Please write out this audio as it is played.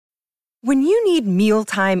When you need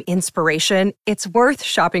mealtime inspiration, it's worth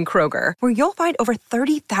shopping Kroger, where you'll find over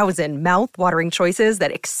 30,000 mouth-watering choices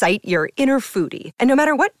that excite your inner foodie. And no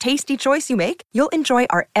matter what tasty choice you make, you'll enjoy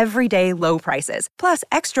our everyday low prices, plus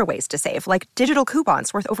extra ways to save, like digital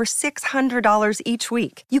coupons worth over $600 each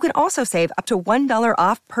week. You can also save up to $1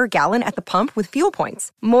 off per gallon at the pump with fuel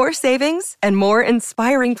points. More savings and more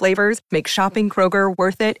inspiring flavors make shopping Kroger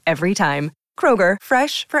worth it every time. Kroger,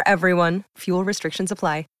 fresh for everyone. Fuel restrictions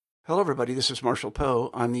apply. Hello, everybody. This is Marshall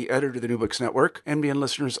Poe. I'm the editor of the New Books Network. NBN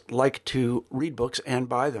listeners like to read books and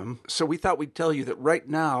buy them. So we thought we'd tell you that right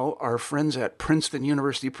now, our friends at Princeton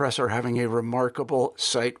University Press are having a remarkable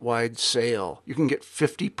site-wide sale. You can get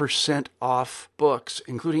 50% off books,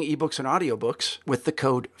 including ebooks and audiobooks, with the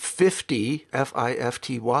code 50,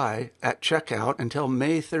 F-I-F-T-Y, at checkout until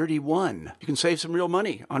May 31. You can save some real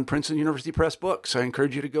money on Princeton University Press books. I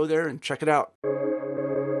encourage you to go there and check it out.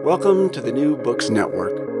 Welcome to the New Books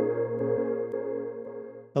Network.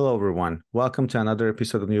 Hello, everyone. Welcome to another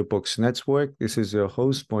episode of New Books Network. This is your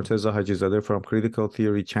host, Morteza Hajizadeh from Critical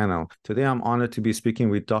Theory Channel. Today, I'm honored to be speaking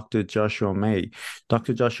with Dr. Joshua May.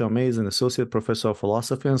 Dr. Joshua May is an associate professor of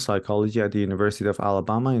philosophy and psychology at the University of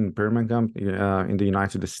Alabama in Birmingham, in the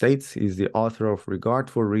United States. He's the author of Regard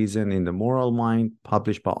for Reason in the Moral Mind,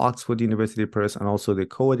 published by Oxford University Press, and also the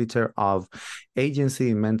co-editor of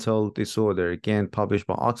Agency in Mental Disorder, again published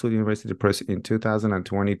by Oxford University Press in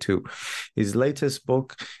 2022. His latest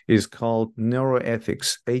book is called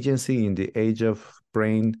Neuroethics, Agency in the Age of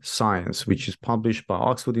Brain Science, which is published by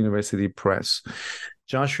Oxford University Press.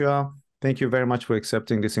 Joshua, thank you very much for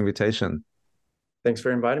accepting this invitation. Thanks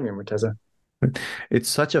for inviting me, Morteza. It's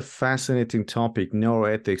such a fascinating topic,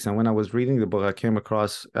 neuroethics. And when I was reading the book, I came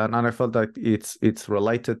across, and I felt like it's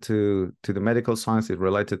related to the medical science, it's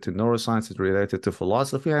related to neuroscience, it's related to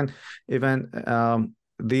philosophy. And even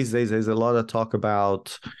these days, there's a lot of talk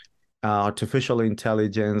about artificial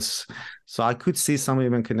intelligence. So I could see some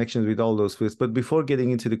even connections with all those fields. But before getting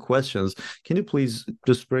into the questions, can you please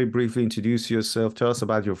just very briefly introduce yourself? Tell us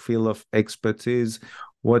about your field of expertise,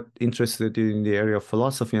 what interested you in the area of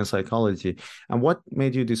philosophy and psychology, and what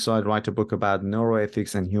made you decide to write a book about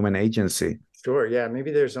neuroethics and human agency? Sure. Yeah.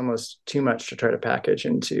 Maybe there's almost too much to try to package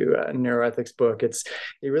into a neuroethics book. It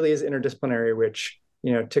really is interdisciplinary, which,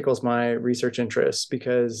 tickles my research interests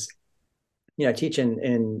because I teach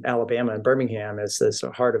in Alabama and Birmingham as this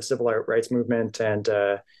heart of civil rights movement. And,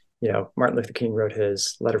 Martin Luther King wrote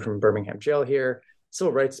his letter from Birmingham jail here.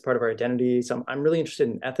 Civil rights is part of our identity. So I'm really interested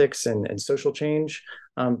in ethics and social change,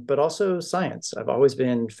 but also science. I've always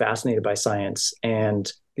been fascinated by science.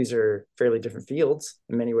 And these are fairly different fields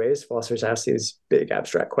in many ways. Philosophers ask these big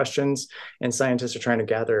abstract questions, and scientists are trying to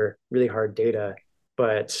gather really hard data.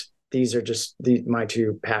 But these are just my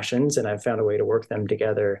two passions, and I've found a way to work them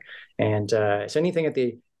together. And so anything at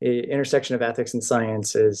the intersection of ethics and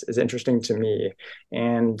science is interesting to me.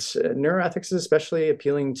 And neuroethics is especially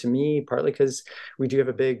appealing to me, partly because we do have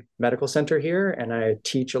a big medical center here, and I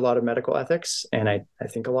teach a lot of medical ethics, and I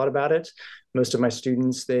think a lot about it. Most of my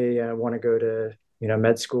students, they want to go to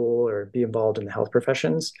med school or be involved in the health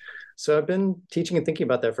professions. So I've been teaching and thinking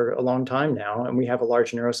about that for a long time now. And we have a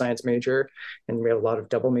large neuroscience major, and we have a lot of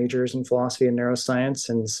double majors in philosophy and neuroscience.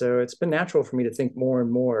 And so it's been natural for me to think more and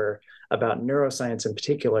more about neuroscience in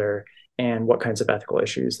particular and what kinds of ethical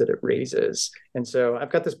issues that it raises. And so I've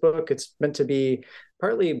got this book. It's meant to be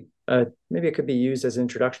partly, maybe it could be used as an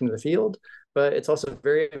introduction to the field, but it's also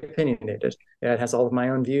very opinionated. It has all of my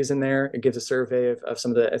own views in there. It gives a survey of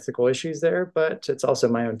some of the ethical issues there, but it's also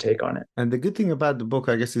my own take on it. And the good thing about the book,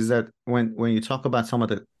 I guess, is that when you talk about some of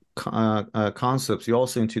the concepts, you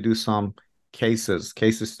also introduce some case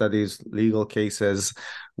studies, legal cases,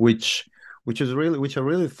 which are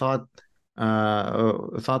really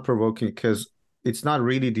thought-provoking, because it's not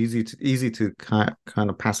really easy to kind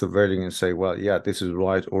of pass a verdict and say, well, yeah, this is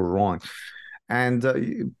right or wrong. And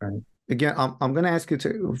again, I'm going to ask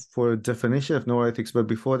you for a definition of neuroethics, but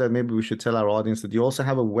before that, maybe we should tell our audience that you also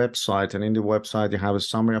have a website, and in the website, you have a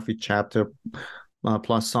summary of each chapter,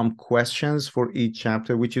 plus some questions for each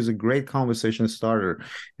chapter, which is a great conversation starter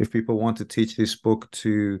if people want to teach this book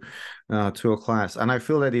to a class. And I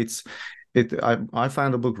feel that I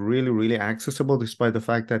found the book really, really accessible, despite the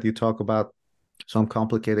fact that you talk about some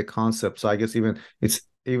complicated concepts. So I guess it's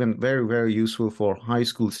even very, very useful for high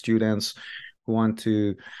school students who want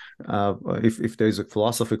to, if there's a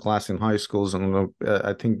philosophy class in high schools, and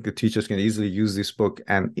I think the teachers can easily use this book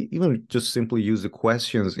and even just simply use the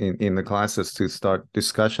questions in the classes to start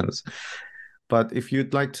discussions. But if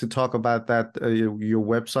you'd like to talk about that, your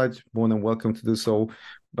website, more than welcome to do so.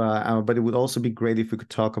 But it would also be great if we could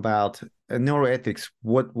talk about neuroethics.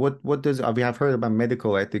 What does we have heard about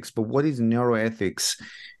medical ethics, but what is neuroethics?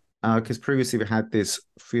 Because previously we had this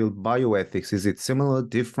field bioethics. Is it similar,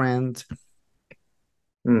 different?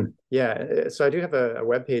 Yeah, so I do have a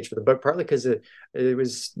web page for the book, partly because it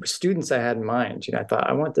was students I had in mind. I thought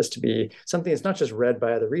I want this to be something that's not just read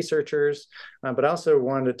by other researchers, but I also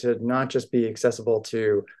wanted it to not just be accessible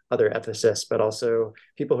to other ethicists, but also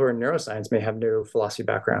people who are in neuroscience may have no philosophy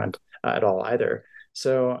background at all either.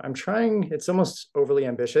 So I'm trying, it's almost overly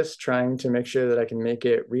ambitious, trying to make sure that I can make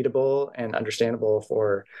it readable and understandable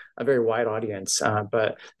for a very wide audience.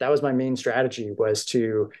 But that was my main strategy, was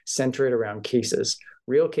to center it around cases,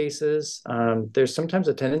 real cases. There's sometimes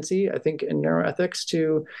a tendency, I think, in neuroethics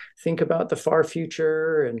to think about the far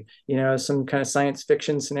future and, some kind of science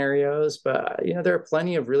fiction scenarios. But, there are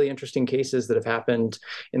plenty of really interesting cases that have happened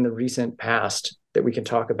in the recent past that we can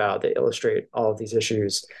talk about that illustrate all of these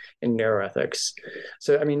issues in neuroethics.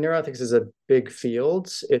 So, neuroethics is a big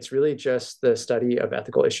field. It's really just the study of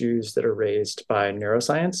ethical issues that are raised by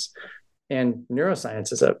neuroscience. And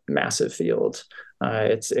neuroscience is a massive field.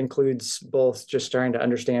 It includes both just starting to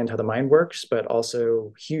understand how the mind works, but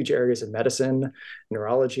also huge areas of medicine,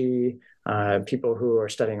 neurology, people who are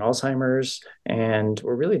studying Alzheimer's. And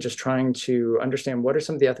we're really just trying to understand what are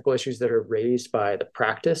some of the ethical issues that are raised by the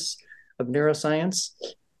practice of neuroscience,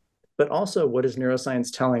 but also what is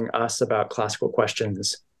neuroscience telling us about classical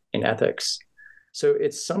questions in ethics. So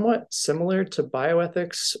it's somewhat similar to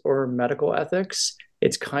bioethics or medical ethics.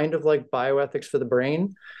 It's kind of like bioethics for the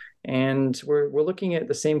brain. And we're looking at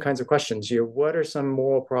the same kinds of questions. What are some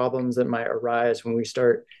moral problems that might arise when we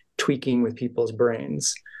start tweaking with people's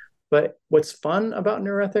brains? But what's fun about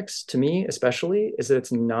neuroethics, to me especially, is that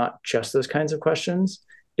it's not just those kinds of questions.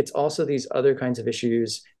 It's also these other kinds of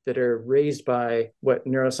issues that are raised by what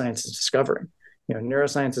neuroscience is discovering.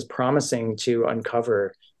 Neuroscience is promising to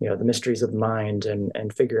uncover, the mysteries of the mind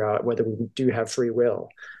and figure out whether we do have free will.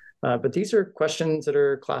 But these are questions that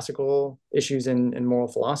are classical issues in moral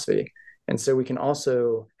philosophy. And so we can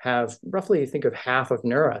also have roughly think of half of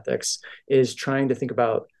neuroethics is trying to think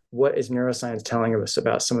about what is neuroscience telling us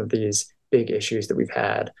about some of these big issues that we've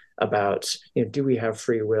had about, do we have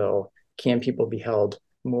free will? Can people be held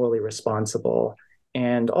morally responsible?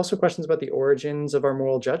 And also questions about the origins of our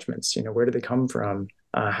moral judgments. Where do they come from?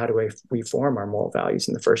 How do we form our moral values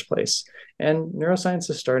in the first place? And neuroscience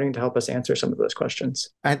is starting to help us answer some of those questions.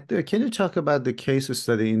 And can you talk about the case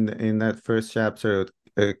study in that first chapter,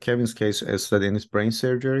 Kevin's case study in his brain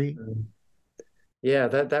surgery? Yeah,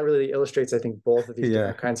 that really illustrates, I think, both of these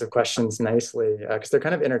different kinds of questions nicely, because they're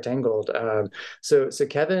kind of intertangled. So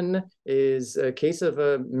Kevin is a case of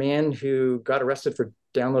a man who got arrested for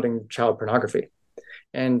downloading child pornography.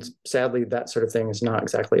 And sadly, that sort of thing is not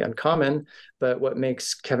exactly uncommon. But what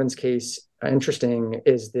makes Kevin's case interesting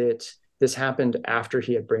is that this happened after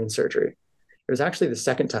he had brain surgery. It was actually the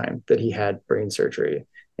second time that he had brain surgery.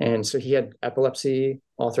 And so he had epilepsy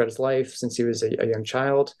all throughout his life since he was a young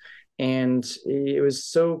child. And it was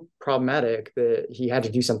so problematic that he had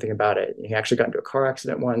to do something about it. He actually got into a car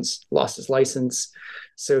accident once, lost his license.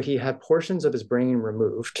 So he had portions of his brain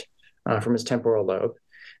removed from his temporal lobe.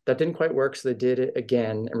 That didn't quite work, so they did it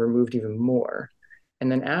again and removed even more.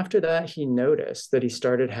 And then after that, he noticed that he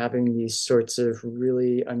started having these sorts of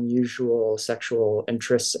really unusual sexual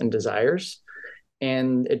interests and desires.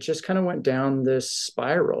 And it just kind of went down this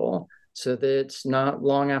spiral, so that not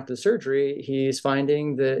long after the surgery, he's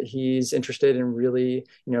finding that he's interested in really,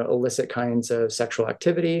 illicit kinds of sexual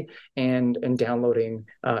activity and downloading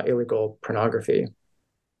illegal pornography.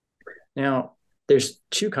 Now, there's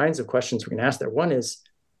two kinds of questions we can ask there. One is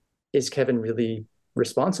Kevin really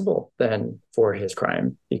responsible then for his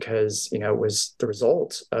crime? Because, it was the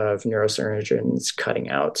result of neurosurgeons cutting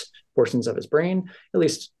out portions of his brain. At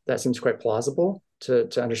least that seems quite plausible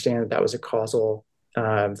to understand that was a causal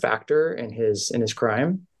factor in his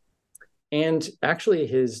crime. And actually,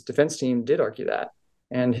 his defense team did argue that.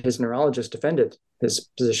 And his neurologist defended his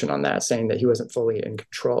position on that, saying that he wasn't fully in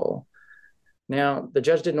control. Now, the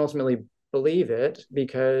judge didn't ultimately believe it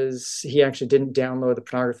because he actually didn't download the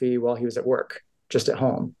pornography while he was at work, just at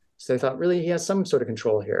home. So they thought really he has some sort of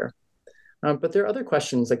control here. But there are other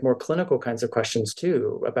questions, like more clinical kinds of questions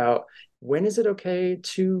too, about when is it okay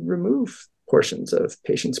to remove portions of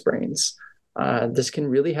patients' brains? This can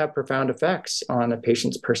really have profound effects on a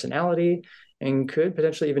patient's personality and could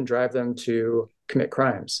potentially even drive them to commit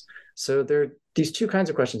crimes. So there are these two kinds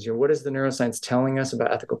of questions. What is the neuroscience telling us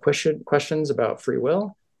about ethical questions about free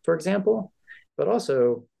will, for example? But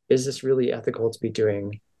also, is this really ethical to be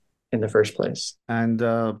doing in the first place? And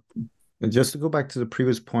just to go back to the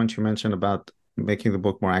previous point you mentioned about making the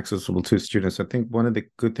book more accessible to students. I think one of the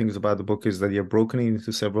good things about the book is that you're broken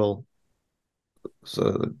into several.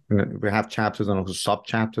 So we have chapters and also sub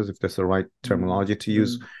chapters, if that's the right terminology to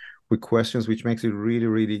use, with questions, which makes it really,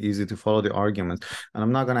 really easy to follow the arguments. And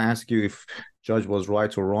I'm not going to ask you if Judge was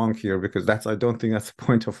right or wrong here, because I don't think that's the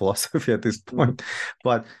point of philosophy at this point.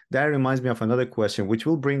 But that reminds me of another question, which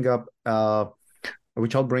I'll bring up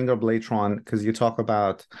later on, because you talk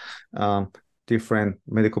about different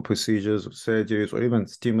medical procedures, surgeries, or even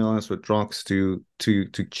stimulants or drugs to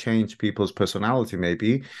change people's personality,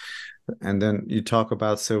 maybe. And then you talk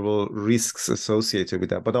about several risks associated with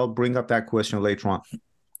that. But I'll bring up that question later on.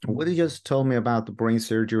 What you just told me about the brain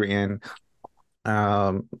surgery and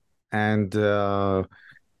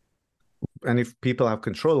if people have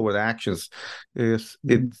control over their actions,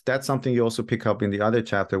 that's something you also pick up in the other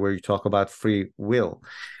chapter where you talk about free will.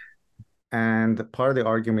 And part of the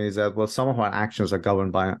argument is that, well, some of our actions are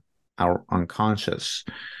governed by our unconscious.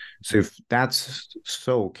 So if that's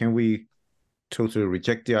so, can we totally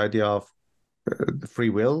reject the idea of free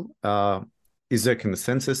will? Is there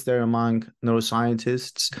consensus there among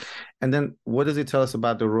neuroscientists? And then what does it tell us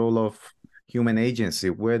about the role of human agency?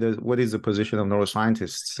 What is the position of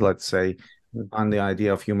neuroscientists, let's say, on the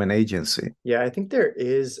idea of human agency? Yeah, I think there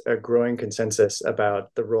is a growing consensus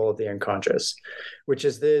about the role of the unconscious, which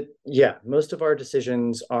is that, yeah, most of our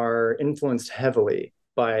decisions are influenced heavily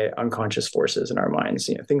by unconscious forces in our minds,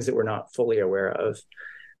 things that we're not fully aware of.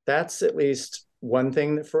 That's at least one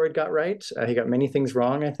thing that Freud got right. He got many things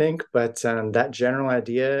wrong, I think, but that general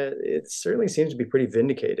idea, it certainly seems to be pretty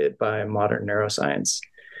vindicated by modern neuroscience.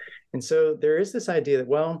 And so there is this idea that,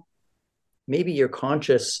 well, maybe your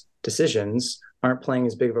conscious decisions aren't playing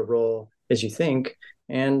as big of a role as you think,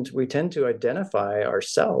 and we tend to identify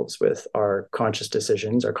ourselves with our conscious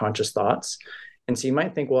decisions, our conscious thoughts. And so you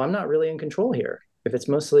might think, well, I'm not really in control here. If it's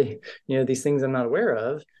mostly, these things I'm not aware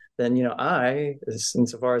of, then, I,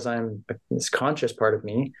 insofar as I'm this conscious part of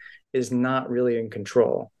me, is not really in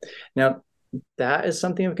control. Now, that is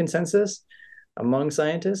something of consensus among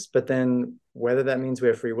scientists, but then whether that means we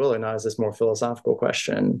have free will or not is this more philosophical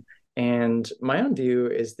question. And my own view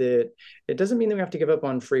is that it doesn't mean that we have to give up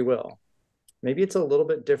on free will. Maybe it's a little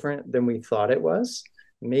bit different than we thought it was.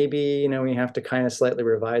 Maybe, we have to kind of slightly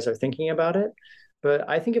revise our thinking about it. But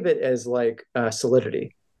I think of it as like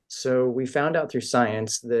solidity. So we found out through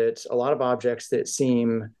science that a lot of objects that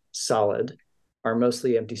seem solid are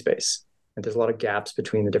mostly empty space. And there's a lot of gaps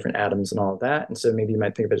between the different atoms and all of that. And so maybe you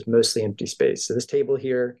might think of it as mostly empty space. So this table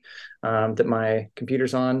here that my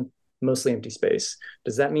computer's on, mostly empty space.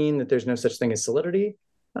 Does that mean that there's no such thing as solidity?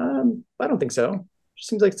 I don't think so. It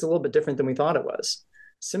seems like it's a little bit different than we thought it was.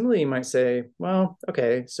 Similarly, you might say, well,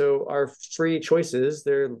 okay, so our free choices,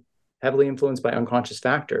 they're heavily influenced by unconscious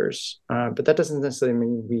factors, but that doesn't necessarily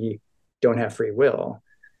mean we don't have free will.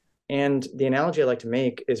 And the analogy I like to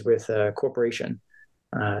make is with a corporation.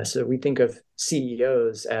 So we think of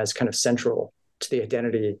CEOs as kind of central to the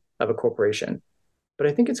identity of a corporation, but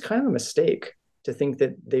I think it's kind of a mistake to think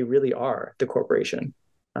that they really are the corporation.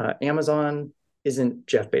 Amazon isn't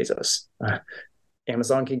Jeff Bezos.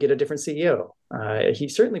 Amazon can get a different CEO. He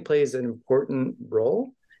certainly plays an important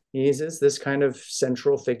role. He is this kind of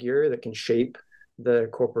central figure that can shape the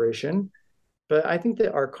corporation. But I think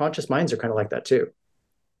that our conscious minds are kind of like that too.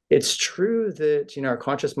 It's true that, our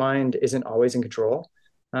conscious mind isn't always in control.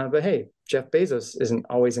 But hey, Jeff Bezos isn't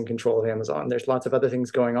always in control of Amazon. There's lots of other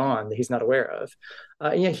things going on that he's not aware of.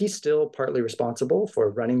 And yet he's still partly responsible for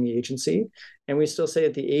running the agency. And we still say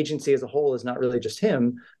that the agency as a whole is not really just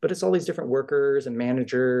him, but it's all these different workers and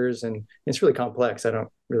managers. And it's really complex. I don't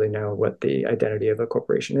really know what the identity of a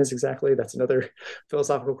corporation is exactly. That's another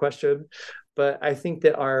philosophical question. But I think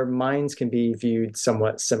that our minds can be viewed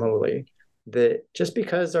somewhat similarly. That just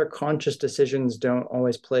because our conscious decisions don't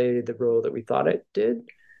always play the role that we thought it did,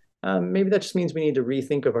 maybe that just means we need to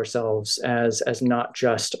rethink of ourselves as not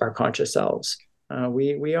just our conscious selves.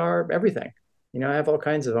 We are everything. I have all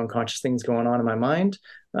kinds of unconscious things going on in my mind,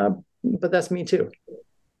 but that's me too.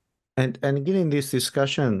 And again, in this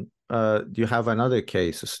discussion, you have another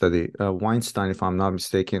case study, Weinstein, if I'm not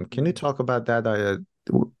mistaken. Can you talk about that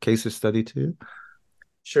case study too?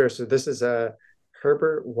 Sure. So this is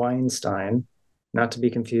Herbert Weinstein, not to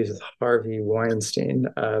be confused with Harvey Weinstein,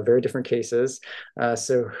 very different cases.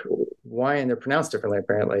 They're pronounced differently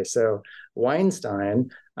apparently. So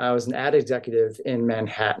Weinstein was an ad executive in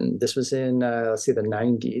Manhattan. This was in, the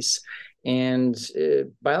 90s. And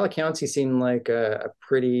by all accounts, he seemed like a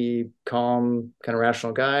pretty calm, kind of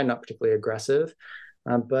rational guy, not particularly aggressive.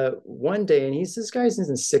 But one day, and this guy's in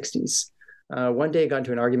his 60s, one day he got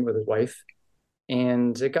into an argument with his wife,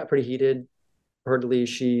 and it got pretty heated. Reportedly,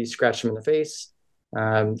 she scratched him in the face.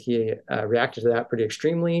 He reacted to that pretty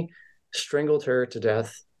extremely, strangled her to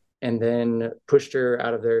death, and then pushed her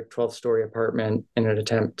out of their 12th-story apartment in an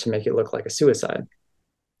attempt to make it look like a suicide.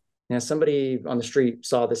 Now, somebody on the street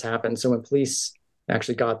saw this happen, so when police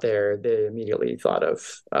actually got there, they immediately thought of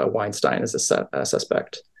Weinstein as a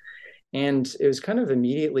suspect. And it was kind of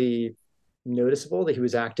immediately noticeable that he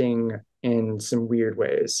was acting in some weird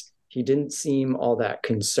ways. He didn't seem all that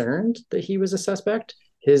concerned that he was a suspect.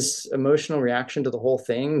 His emotional reaction to the whole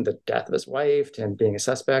thing, the death of his wife, to him being a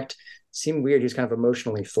suspect, seemed weird. He was kind of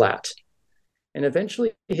emotionally flat. And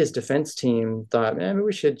eventually his defense team thought, maybe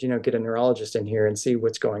we should, get a neurologist in here and see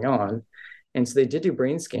what's going on. And so they did do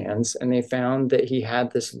brain scans, and they found that he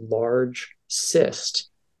had this large cyst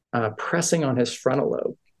pressing on his frontal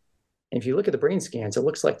lobe. And if you look at the brain scans, it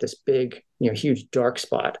looks like this big, huge dark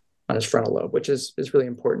spot on his frontal lobe, which is really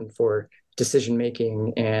important for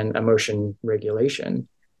decision-making and emotion regulation.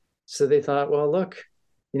 So they thought, well, look,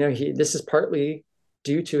 this is partly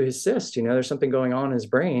due to his cyst. There's something going on in his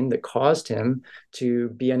brain that caused him to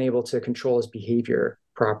be unable to control his behavior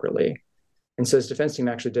properly. And so his defense team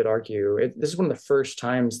actually did argue, this is one of the first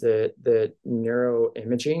times that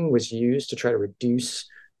neuroimaging was used to try to reduce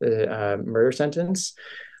the murder sentence.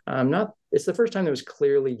 It's the first time that it was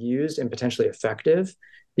clearly used and potentially effective,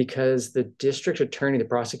 because the district attorney, the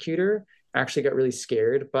prosecutor, actually got really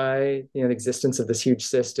scared by the existence of this huge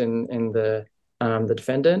cyst in the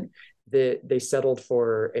defendant. They settled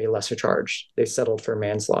for a lesser charge. They settled for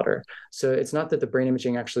manslaughter. So it's not that the brain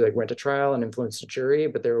imaging actually went to trial and influenced the jury,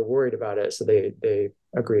 but they were worried about it, so they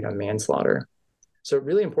agreed on manslaughter. So a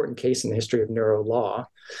really important case in the history of neuro law,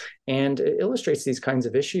 and it illustrates these kinds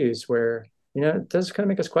of issues where it does kind of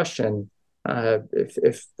make us question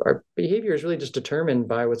if our behavior is really just determined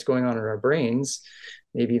by what's going on in our brains,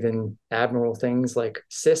 maybe even abnormal things like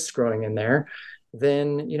cysts growing in there,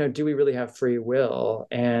 then, do we really have free will?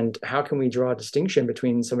 And how can we draw a distinction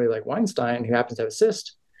between somebody like Weinstein, who happens to have a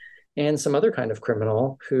cyst, and some other kind of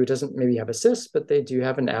criminal who doesn't maybe have a cyst, but they do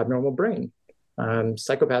have an abnormal brain?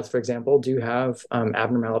 Psychopaths, for example, do have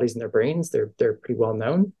abnormalities in their brains. They're pretty well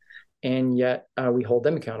known, and yet we hold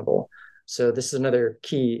them accountable. So this is another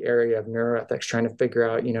key area of neuroethics, trying to figure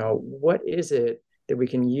out, what is it that we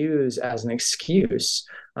can use as an excuse,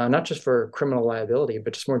 not just for criminal liability,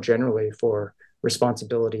 but just more generally for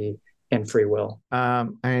responsibility and free will.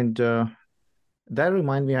 That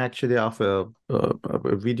reminds me actually of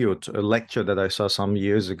a video, a lecture that I saw some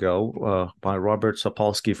years ago by Robert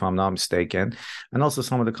Sapolsky, if I'm not mistaken, and also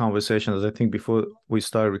some of the conversations. I think before we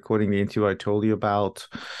started recording the interview, I told you about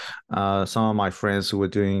some of my friends who were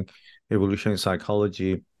doing evolutionary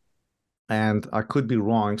psychology, and I could be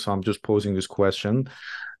wrong, so I'm just posing this question.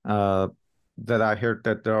 That I heard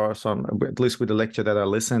that there are some, at least with the lecture that I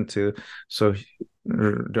listened to. So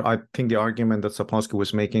I think the argument that Sapolsky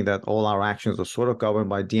was making, that all our actions are sort of governed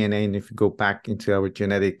by DNA. And if you go back into our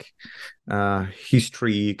genetic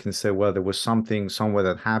history, you can say, well, there was something somewhere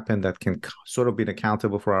that happened that can sort of be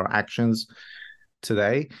accountable for our actions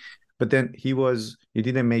today. But then he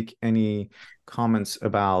didn't make any comments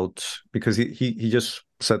about, because he just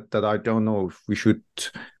said that I don't know if we should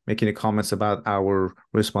make any comments about our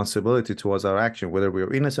responsibility towards our action, whether we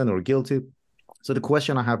are innocent or guilty. So the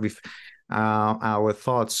question I have, if our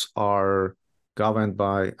thoughts are governed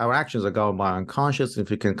by, our actions are governed by unconscious, if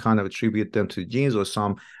we can kind of attribute them to genes or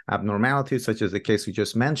some abnormalities, such as the case we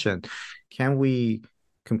just mentioned, can we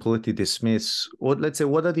completely dismiss, or let's say,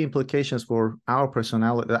 what are the implications for our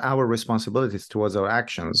personality, our responsibilities towards our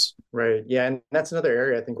actions? Right. Yeah. And that's another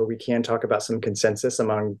area, I think, where we can talk about some consensus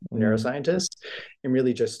among neuroscientists, and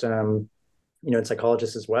really just, and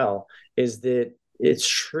psychologists as well, is that it's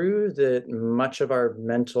true that much of our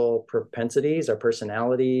mental propensities, our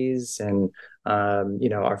personalities, and,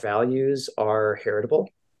 our values are heritable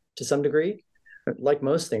to some degree, like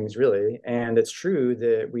most things, really. And it's true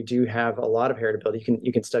that we do have a lot of heritability.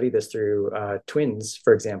 You can study this through twins,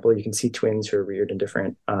 for example. You can see twins who are reared in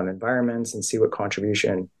different environments and see what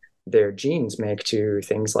contribution their genes make to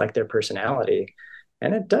things like their personality.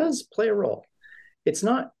 And it does play a role. It's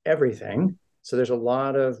not everything. So there's a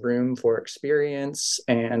lot of room for experience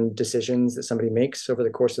and decisions that somebody makes over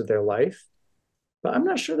the course of their life. But I'm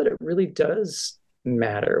not sure that it really does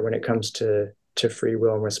matter when it comes to free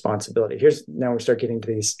will and responsibility. Now we start getting to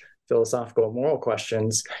these philosophical and moral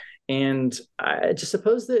questions. And I just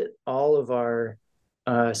suppose that all of our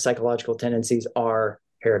psychological tendencies are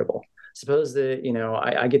heritable. Suppose that,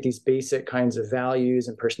 I get these basic kinds of values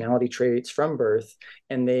and personality traits from birth,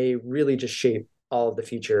 and they really just shape all of the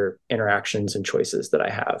future interactions and choices that I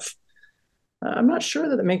have. I'm not sure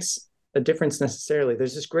that it makes a difference necessarily.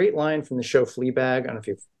 There's this great line from the show Fleabag. I don't know if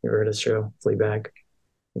you've ever heard of the show Fleabag.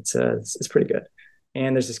 It's pretty good.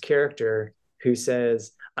 And there's this character who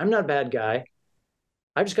says, "I'm not a bad guy.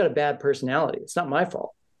 I've just got a bad personality. It's not my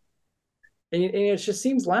fault." And it just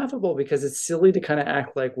seems laughable because it's silly to kind of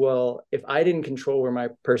act like, well, if I didn't control where my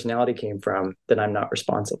personality came from, then I'm not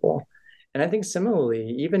responsible. And I think similarly,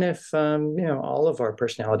 even if all of our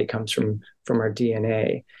personality comes from our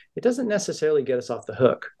DNA, it doesn't necessarily get us off the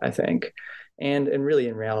hook, I think. And really,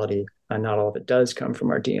 in reality, not all of it does come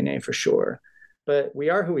from our DNA for sure. But we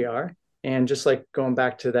are who we are. And just like going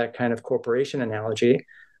back to that kind of corporation analogy,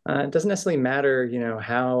 it doesn't necessarily matter,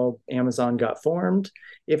 how Amazon got formed.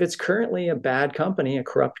 If it's currently a bad company, a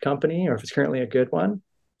corrupt company, or if it's currently a good one,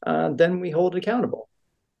 then we hold it accountable.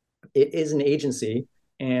 It is an agency,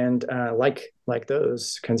 and like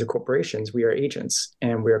those kinds of corporations, we are agents,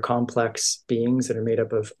 and we are complex beings that are made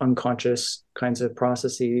up of unconscious kinds of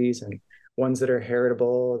processes and ones that are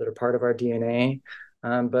heritable, that are part of our DNA.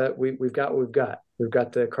 But we've got what we've got. We've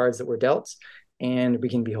got the cards that we're dealt, and we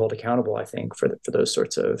can be held accountable, I think, for those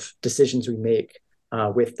sorts of decisions we make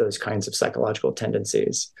with those kinds of psychological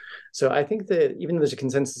tendencies. So I think that even though there's a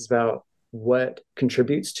consensus about what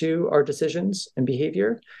contributes to our decisions and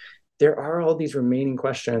behavior, there are all these remaining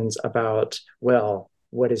questions about, well,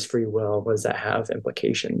 what is free will? What does that have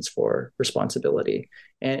implications for responsibility?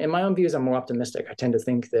 And in my own views, I'm more optimistic. I tend to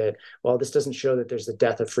think that, well, this doesn't show that there's the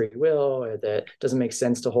death of free will, or that it doesn't make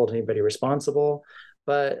sense to hold anybody responsible.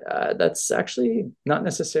 But that's actually not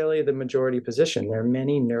necessarily the majority position. There are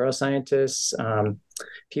many neuroscientists,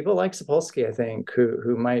 people like Sapolsky, I think,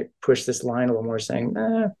 who might push this line a little more, saying,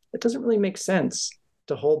 it doesn't really make sense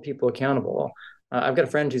to hold people accountable. I've got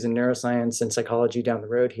a friend who's in neuroscience and psychology down the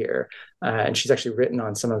road here, and she's actually written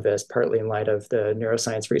on some of this, partly in light of the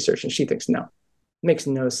neuroscience research, and she thinks, no, it makes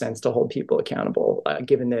no sense to hold people accountable,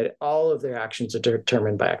 given that all of their actions are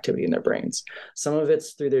determined by activity in their brains. Some of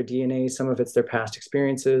it's through their DNA, some of it's their past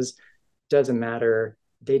experiences. Doesn't matter.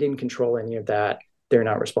 They didn't control any of that. They're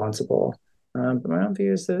not responsible. But my own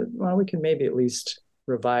view is that, well, we can maybe at least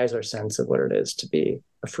revise our sense of what it is to be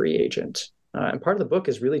a free agent. And part of the book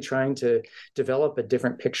is really trying to develop a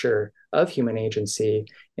different picture of human agency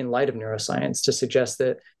in light of neuroscience, to suggest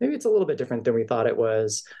that maybe it's a little bit different than we thought it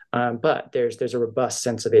was, but there's a robust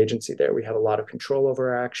sense of agency there. We have a lot of control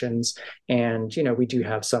over our actions, and we do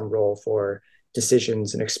have some role for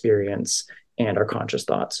decisions and experience and our conscious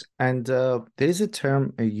thoughts. And there is a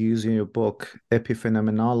term you use in your book,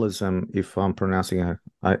 epiphenomenalism, if I'm pronouncing it.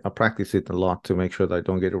 I practice it a lot to make sure that I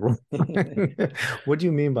don't get it wrong. What do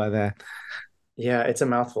you mean by that? Yeah, it's a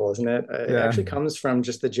mouthful, isn't it? It actually comes from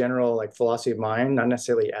just the general philosophy of mind, not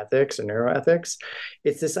necessarily ethics or neuroethics.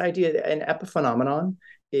 It's this idea that an epiphenomenon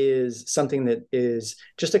is something that is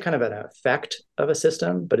just a kind of an effect of a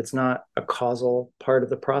system, but it's not a causal part of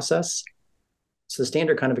the process. So the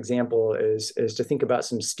standard kind of example is to think about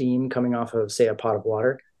some steam coming off of, say, a pot of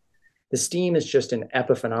water. The steam is just an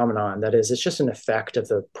epiphenomenon. That is, it's just an effect of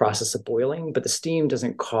the process of boiling, but the steam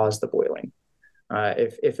doesn't cause the boiling.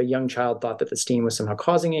 If a young child thought that the steam was somehow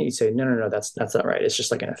causing it, you'd say, no, that's not right. It's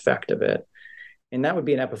just like an effect of it. And that would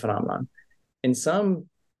be an epiphenomenon. And some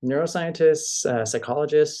neuroscientists,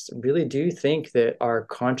 psychologists really do think that our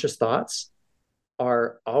conscious thoughts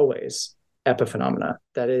are always epiphenomena.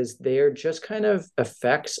 That is, they are just kind of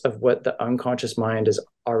effects of what the unconscious mind is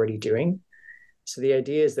already doing. So the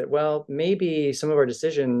idea is that, well, maybe some of our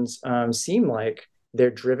decisions seem like they're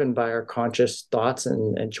driven by our conscious thoughts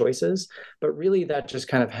and choices, but really that just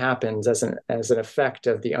kind of happens as an effect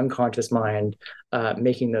of the unconscious mind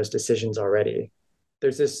making those decisions already.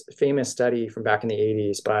 There's this famous study from back in the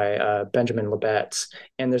 80s by Benjamin Libet,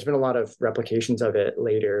 and there's been a lot of replications of it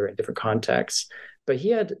later in different contexts. But he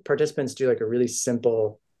had participants do a really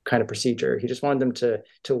simple kind of procedure. He just wanted them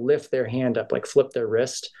to lift their hand up, flip their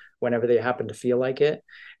wrist whenever they happen to feel like it.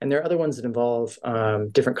 And there are other ones that involve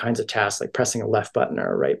different kinds of tasks, like pressing a left button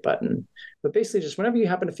or a right button. But basically, just whenever you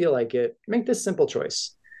happen to feel like it, make this simple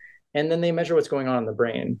choice. And then they measure what's going on in the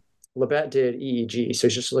brain. Libet did EEG, so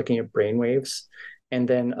he's just looking at brain waves. And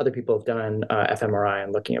then other people have done fMRI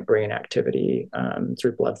and looking at brain activity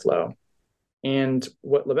through blood flow. And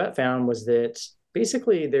what Libet found was that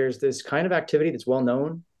basically there's this kind of activity that's well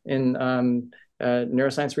known in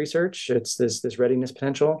neuroscience research. It's this readiness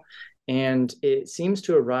potential. And it seems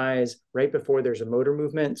to arise right before there's a motor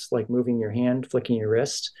movement, like moving your hand, flicking your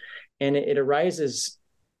wrist. And it arises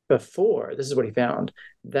before, this is what he found,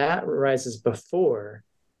 that arises before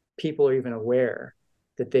people are even aware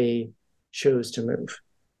that they chose to move.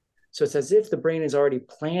 So it's as if the brain is already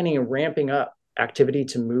planning and ramping up activity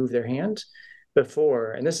to move their hand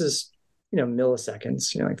before, and this is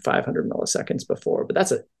milliseconds, like 500 milliseconds before, but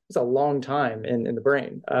that's a it's a long time in the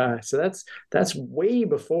brain. So that's way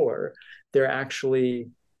before they're actually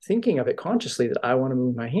thinking of it consciously that I want to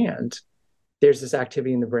move my hand. There's this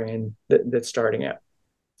activity in the brain that's starting it.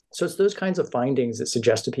 So it's those kinds of findings that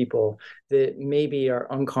suggest to people that maybe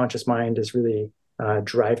our unconscious mind is really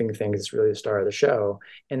driving things. It's really the star of the show.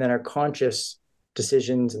 And then our conscious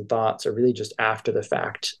decisions and thoughts are really just after the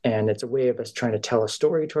fact. And it's a way of us trying to tell a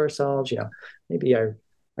story to ourselves. Maybe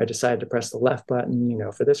I decided to press the left button,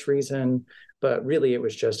 for this reason. But really, it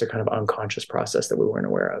was just a kind of unconscious process that we weren't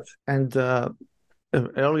aware of. And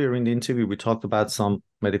earlier in the interview, we talked about some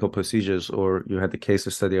medical procedures, or you had the case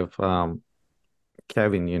study of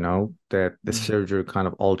Kevin, that the surgery kind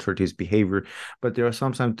of altered his behavior. But there are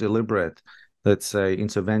sometimes deliberate, let's say,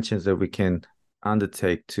 interventions that we can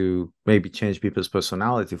undertake to maybe change people's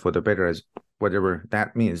personality for the better, as whatever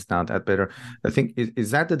that means. Now that better, I think,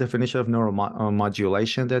 is that the definition of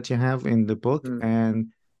neuromodulation that you have in the book?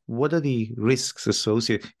 And what are the risks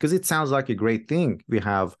associated? Because it sounds like a great thing. We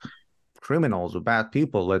have criminals or bad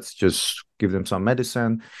people. Let's just give them some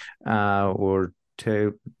medicine, or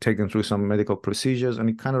take them through some medical procedures. And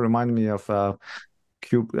it kind of reminded me of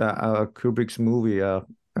Kubrick's movie.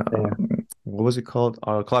 What was it called?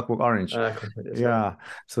 Clockwork Orange. Yeah.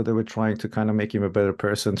 So they were trying to kind of make him a better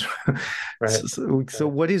person. Right. So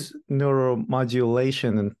what is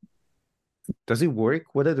neuromodulation, and does it work?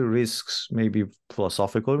 What are the risks, maybe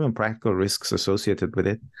philosophical, even practical risks associated with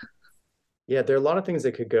it? Yeah, there are a lot of things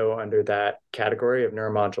that could go under that category of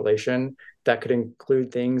neuromodulation. That could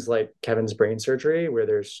include things like Kevin's brain surgery, where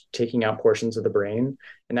there's taking out portions of the brain,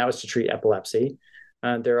 and that was to treat epilepsy.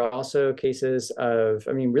 There are also cases of,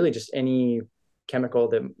 really just any chemical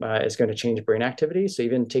that is going to change brain activity. So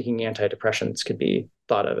even taking antidepressants could be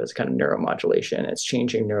thought of as kind of neuromodulation. It's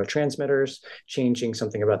changing neurotransmitters, changing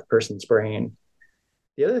something about the person's brain.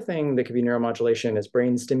 The other thing that could be neuromodulation is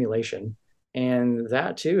brain stimulation. And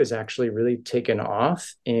that too is actually really taken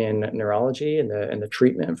off in neurology and the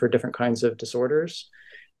treatment for different kinds of disorders.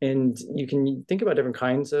 And you can think about different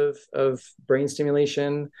kinds of brain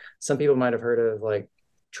stimulation. Some people might have heard of like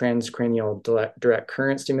transcranial direct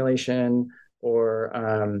current stimulation, or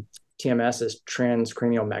TMS is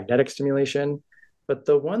transcranial magnetic stimulation. But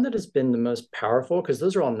the one that has been the most powerful, because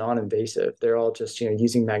those are all non-invasive, they're all just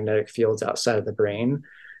using magnetic fields outside of the brain.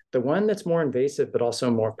 The one that's more invasive but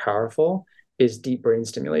also more powerful is deep brain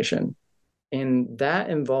stimulation. And that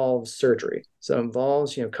involves surgery. So it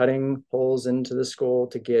involves, cutting holes into the skull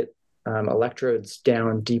to get electrodes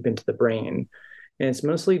down deep into the brain. And it's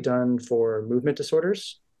mostly done for movement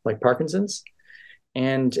disorders like Parkinson's.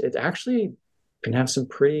 And it actually can have some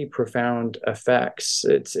pretty profound effects.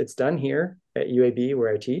 It's done here at UAB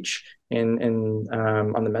where I teach, and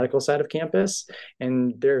on the medical side of campus.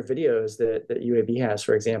 And there are videos that UAB has,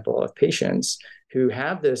 for example, of patients who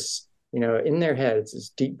have this in their heads, this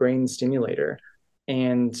deep brain stimulator.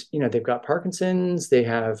 And, they've got Parkinson's, they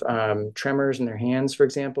have tremors in their hands, for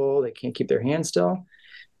example, they can't keep their hands still.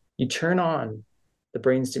 You turn on the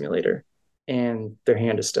brain stimulator and their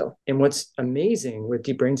hand is still. And what's amazing with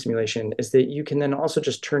deep brain stimulation is that you can then also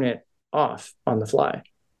just turn it off on the fly.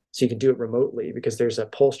 So you can do it remotely, because there's a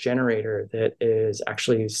pulse generator that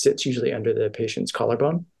sits usually under the patient's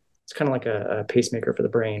collarbone. It's kind of like a pacemaker for the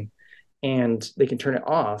brain. And they can turn it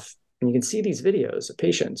off. And you can see these videos of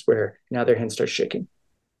patients where now their hand starts shaking.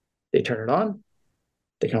 They turn it on,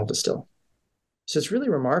 they can hold it still. So it's really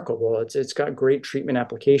remarkable. It's got great treatment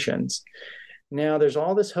applications. Now there's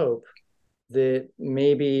all this hope that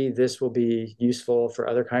maybe this will be useful for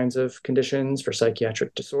other kinds of conditions, for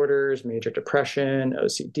psychiatric disorders, major depression,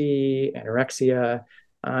 OCD, anorexia,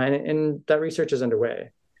 and that research is underway.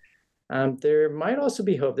 There might also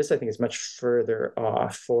be hope, this I think is much further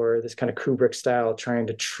off, for this kind of Kubrick style trying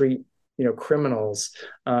to treat criminals,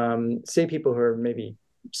 say people who are maybe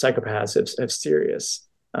psychopaths, have serious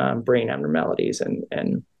brain abnormalities,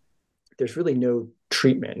 and there's really no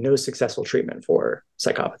successful treatment for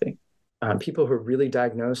psychopathy. People who are really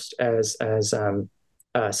diagnosed as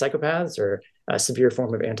psychopaths or a severe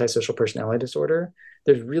form of antisocial personality disorder,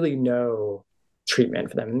 there's really no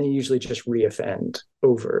treatment for them, and they usually just reoffend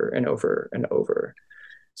over and over and over.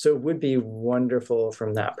 So it would be wonderful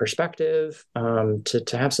from that perspective to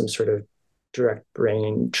have some sort of direct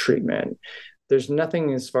brain treatment. There's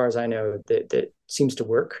nothing, as far as I know, that seems to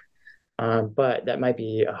work, but that might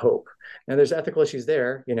be a hope. Now, there's ethical issues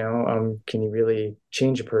there. Can you really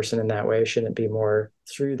change a person in that way? Shouldn't it be more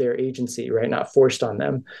through their agency, right? Not forced on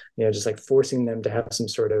them, just like forcing them to have some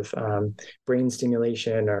sort of brain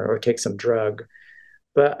stimulation or take some drug.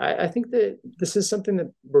 But I think that this is something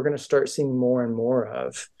that we're going to start seeing more and more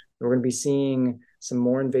of. We're going to be seeing some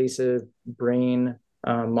more invasive brain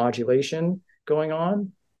modulation going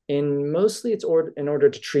on. And mostly it's in order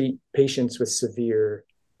to treat patients with severe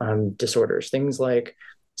disorders, things like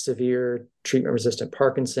severe treatment-resistant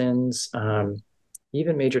Parkinson's,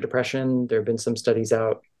 even major depression. There have been some studies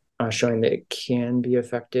out showing that it can be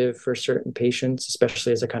effective for certain patients,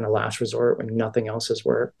 especially as a kind of last resort when nothing else has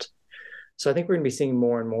worked. So I think we're going to be seeing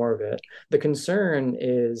more and more of it. The concern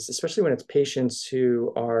is, especially when it's patients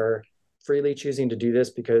who are freely choosing to do this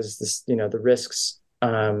because the risks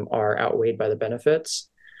are outweighed by the benefits.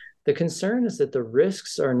 The concern is that the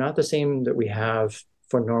risks are not the same that we have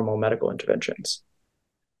for normal medical interventions.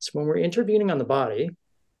 So when we're intervening on the body,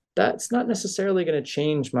 that's not necessarily going to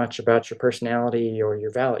change much about your personality or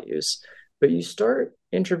your values. But you start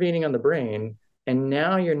intervening on the brain, and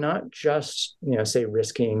now you're not just, say,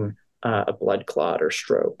 risking a blood clot or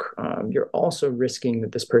stroke. You're also risking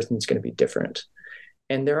that this person's going to be different.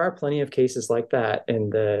 And there are plenty of cases like that in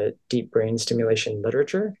the deep brain stimulation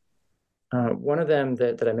literature. One of them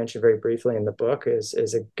that I mentioned very briefly in the book is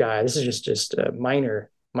a guy. This is just a minor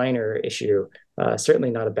issue, certainly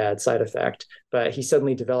not a bad side effect, but he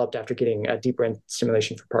suddenly developed, after getting a deep brain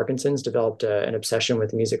stimulation for Parkinson's, developed an obsession with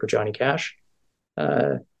the music of Johnny Cash.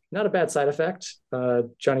 Not a bad side effect.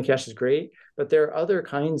 Johnny Cash is great, but there are other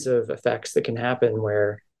kinds of effects that can happen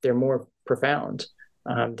where they're more profound.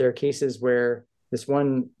 There are cases where this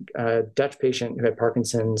one Dutch patient who had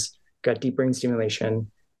Parkinson's got deep brain stimulation,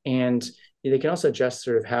 and they can also adjust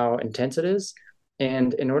sort of how intense it is.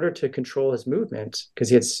 And in order to control his movement, because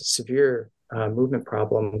he had severe movement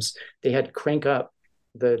problems, they had to crank up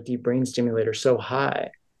the deep brain stimulator so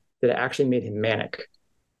high that it actually made him manic.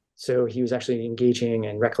 So he was actually engaging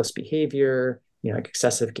in reckless behavior, like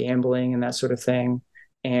excessive gambling and that sort of thing.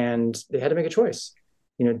 And they had to make a choice.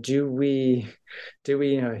 Can he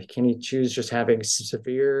choose just having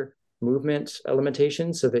severe movement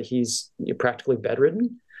limitations so that he's practically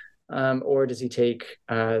bedridden? Or does he take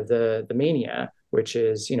the mania, which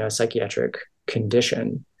is, a psychiatric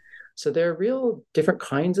condition? So there are real different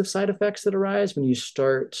kinds of side effects that arise when you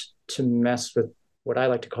start to mess with what I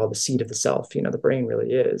like to call the seat of the self. The brain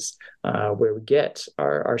really is where we get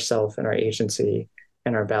our self and our agency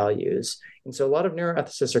and our values. And so a lot of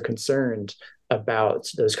neuroethicists are concerned about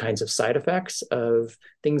those kinds of side effects of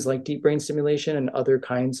things like deep brain stimulation and other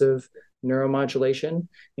kinds of neuromodulation,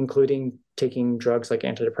 including taking drugs like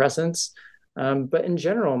antidepressants. But in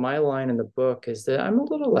general, my line in the book is that I'm a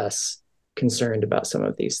little less concerned about some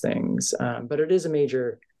of these things, but it is a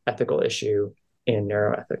major ethical issue in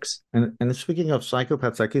neuroethics. And speaking of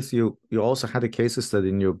psychopaths, I guess you also had a case study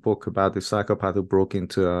in your book about the psychopath who broke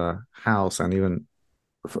into a house and even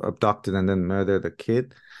abducted and then murdered a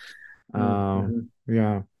kid.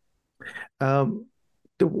 Yeah. When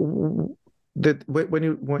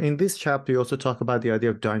in this chapter, you also talk about the idea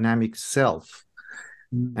of dynamic self.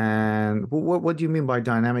 And what do you mean by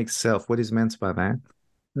dynamic self? What is meant by that?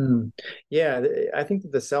 Yeah, I think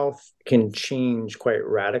that the self can change quite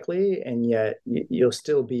radically, and yet you'll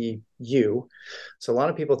still be you. So a lot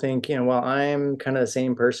of people think, well, I'm kind of the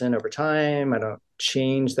same person over time. I don't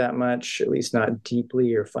change that much, at least not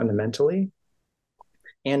deeply or fundamentally.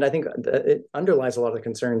 And I think that it underlies a lot of the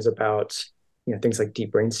concerns about, things like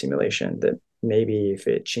deep brain stimulation, that maybe if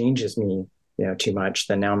it changes me, too much,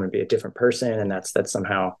 then now I'm going to be a different person, and that's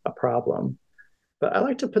somehow a problem. But I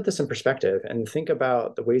like to put this in perspective and think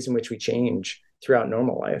about the ways in which we change throughout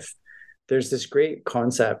normal life. There's this great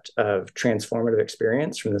concept of transformative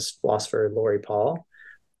experience from this philosopher, Lori Paul.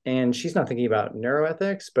 And she's not thinking about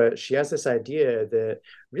neuroethics, but she has this idea that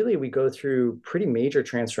really we go through pretty major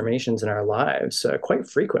transformations in our lives quite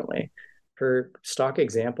frequently. Her stock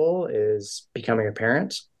example is becoming a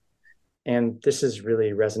parent. And this has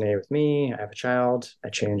really resonated with me. I have a child. I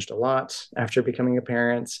changed a lot after becoming a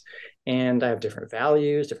parent. And I have different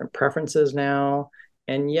values, different preferences now.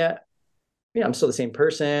 And yet, I'm still the same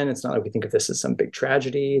person. It's not like we think of this as some big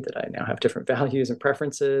tragedy that I now have different values and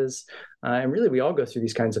preferences. And really, we all go through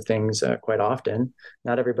these kinds of things quite often.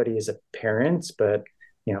 Not everybody is a parent, but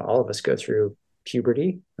all of us go through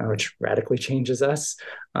puberty, which radically changes us.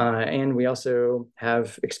 And we also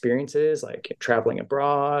have experiences like traveling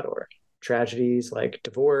abroad or tragedies like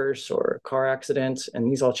divorce or car accidents, and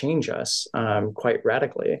these all change us quite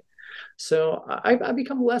radically. So I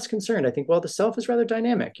become less concerned. I think, well, the self is rather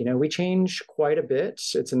dynamic. We change quite a bit.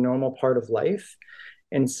 It's a normal part of life.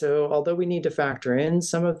 And so although we need to factor in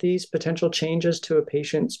some of these potential changes to a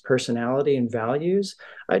patient's personality and values,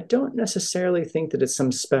 I don't necessarily think that it's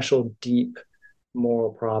some special deep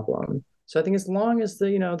moral problem. So I think as long as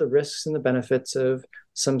the risks and the benefits of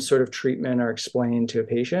some sort of treatment are explained to a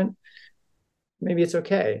patient, maybe it's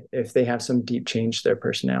okay if they have some deep change to their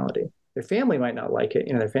personality. their family might not like it.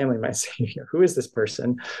 Their family might say, who is this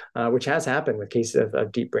person? Which has happened with cases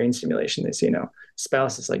of deep brain stimulation. They say,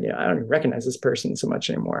 spouse is like, I don't even recognize this person so much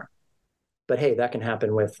anymore. But hey, that can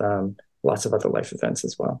happen with lots of other life events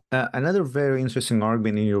as well. Another very interesting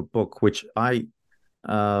argument in your book, which I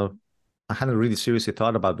hadn't really seriously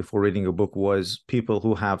thought about before reading your book, was people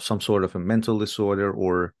who have some sort of a mental disorder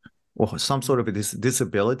or some sort of a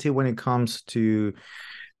disability when it comes to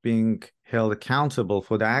being held accountable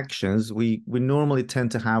for the actions. We normally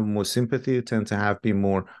tend to have more sympathy, tend to be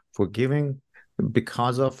more forgiving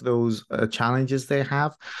because of those challenges they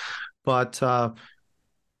have. But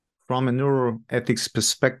from a neuroethics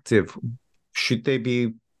perspective, should they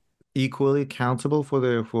be equally accountable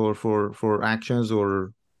for actions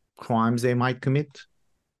or crimes they might commit?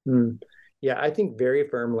 Yeah, I think very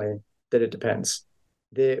firmly that it depends.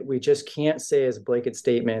 That we just can't say as a blanket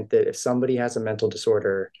statement that if somebody has a mental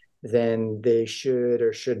disorder, then they should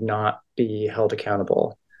or should not be held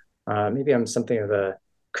accountable. Maybe I'm something of a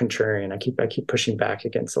contrarian. I keep pushing back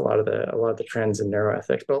against a lot of the trends in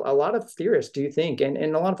neuroethics, but a lot of theorists do think, and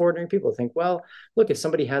a lot of ordinary people think, well, look, if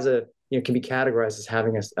somebody has can be categorized as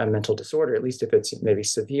having a mental disorder, at least if it's maybe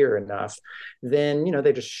severe enough, then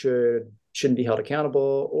they just shouldn't be held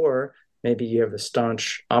accountable. Or maybe you have the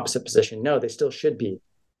staunch opposite position. No, they still should be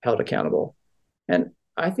held accountable. And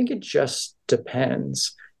I think it just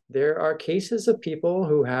depends. There are cases of people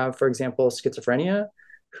who have, for example, schizophrenia,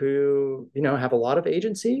 who have a lot of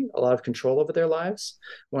agency, a lot of control over their lives.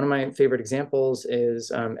 One of my favorite examples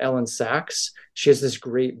is Ellen Sachs. She has this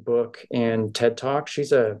great book and TED Talk.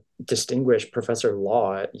 She's a distinguished professor of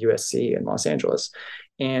law at USC in Los Angeles.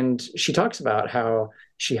 And she talks about how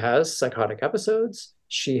she has psychotic episodes.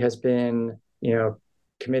 She has been,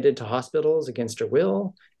 committed to hospitals against her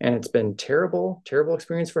will, and it's been terrible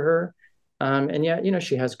experience for her. And yet,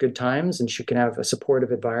 she has good times, and she can have a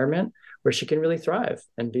supportive environment where she can really thrive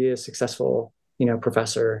and be a successful,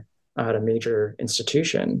 professor at a major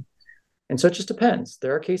institution. And so it just depends.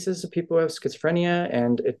 There are cases of people who have schizophrenia,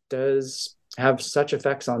 and it does have such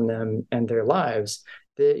effects on them and their lives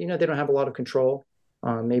that, they don't have a lot of control.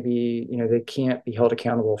 Maybe, they can't be held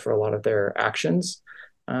accountable for a lot of their actions.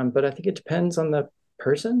 But I think it depends on the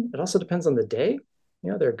person. It also depends on the day.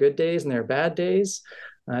 There are good days and there are bad days.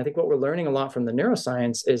 I think what we're learning a lot from the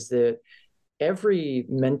neuroscience is that every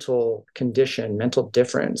mental condition, mental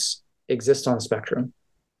difference exists on a spectrum.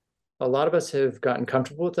 A lot of us have gotten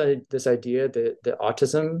comfortable with this idea that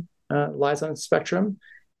autism lies on a spectrum,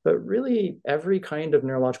 but really every kind of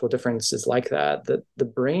neurological difference is like that. That the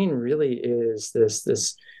brain really is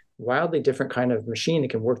this wildly different kind of machine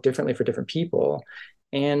that can work differently for different people.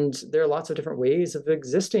 And there are lots of different ways of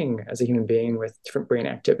existing as a human being with different brain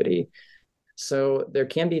activity. So there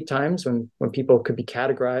can be times when people could be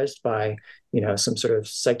categorized by, some sort of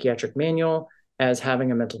psychiatric manual as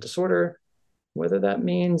having a mental disorder. Whether that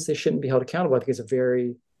means they shouldn't be held accountable, I think is a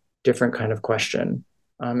very different kind of question.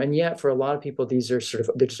 And yet for a lot of people, these are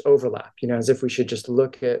they just overlap, as if we should just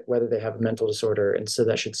look at whether they have a mental disorder. And so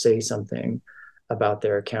that should say something about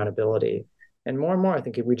their accountability. And more, I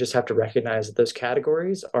think we just have to recognize that those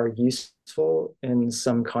categories are useful in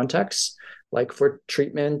some contexts, like for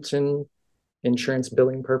treatment and insurance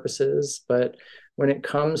billing purposes. But when it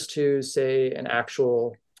comes to, say, an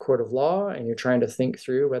actual court of law, and you're trying to think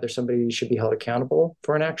through whether somebody should be held accountable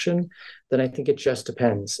for an action, then I think it just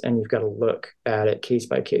depends. And you've got to look at it case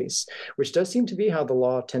by case, which does seem to be how the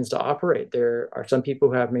law tends to operate. There are some people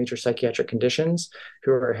who have major psychiatric conditions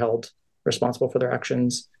who are held responsible for their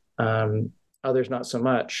actions. Others not so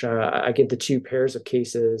much. I give the two pairs of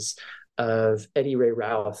cases of Eddie Ray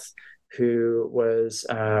Routh, who was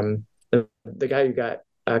the guy who got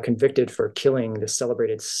convicted for killing the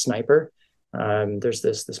celebrated sniper. There's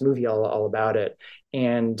this movie all about it,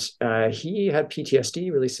 and he had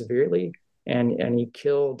PTSD really severely, and he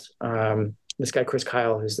killed this guy Chris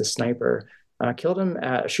Kyle, who's the sniper. Killed him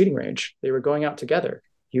at a shooting range. They were going out together.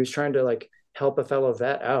 He was trying to help a fellow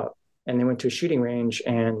vet out, and they went to a shooting range.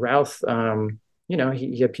 And Routh,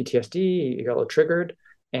 he had PTSD. He got a little triggered,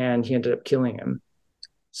 and he ended up killing him.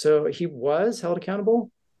 So he was held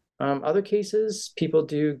accountable. Other cases, people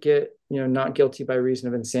do get, not guilty by reason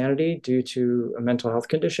of insanity due to a mental health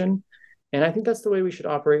condition. And I think that's the way we should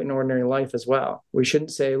operate in ordinary life as well. We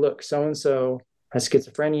shouldn't say, look, so-and-so has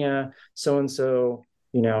schizophrenia, so-and-so,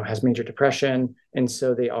 has major depression, and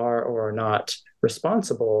so they are or are not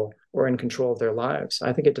responsible or in control of their lives.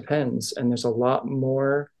 I think it depends. And there's a lot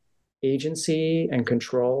more agency and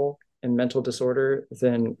control in mental disorder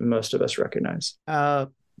than most of us recognize.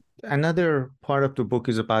 Another part of the book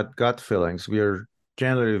is about gut feelings. We are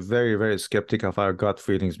generally very, very skeptical of our gut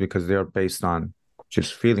feelings because they are based on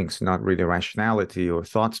just feelings, not really rationality or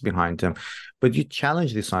thoughts behind them. But you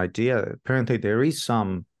challenge this idea. Apparently, there is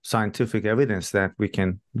some scientific evidence that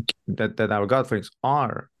that our gut feelings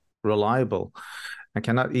are reliable and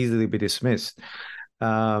cannot easily be dismissed.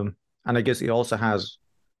 And I guess it also has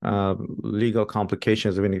legal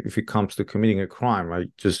complications. I mean, if it comes to committing a crime, I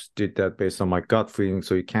just did that based on my gut feeling,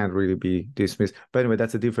 so it can't really be dismissed. But anyway,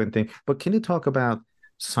 that's a different thing. But can you talk about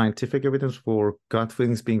scientific evidence for gut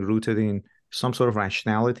feelings being rooted in some sort of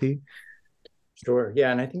rationality? Sure.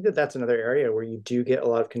 Yeah. And I think that that's another area where you do get a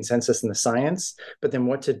lot of consensus in the science, but then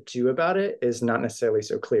what to do about it is not necessarily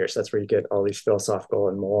so clear. So that's where you get all these philosophical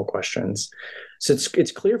and moral questions. So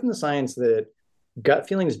it's clear from the science that gut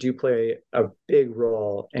feelings do play a big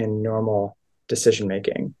role in normal decision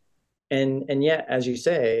making. And yet, as you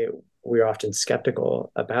say, we're often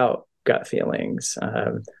skeptical about gut feelings.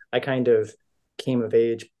 I kind of came of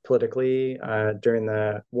age politically during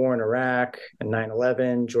the war in Iraq and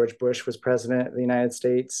 9/11. George Bush was president of the United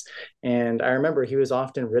States. And I remember he was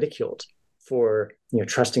often ridiculed for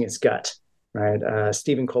trusting his gut, right?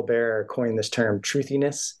 Stephen Colbert coined this term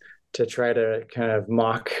truthiness to try to kind of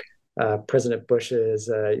mock President Bush's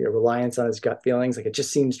reliance on his gut feelings. Like, it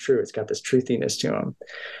just seems true. It's got this truthiness to him.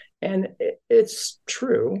 And it's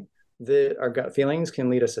true that our gut feelings can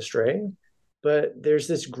lead us astray, but there's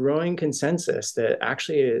this growing consensus that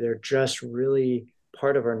actually they're just really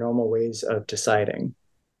part of our normal ways of deciding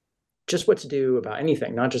just what to do about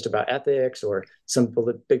anything, not just about ethics or some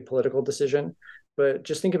big political decision, but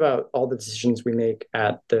just think about all the decisions we make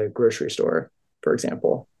at the grocery store, for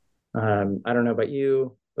example. I don't know about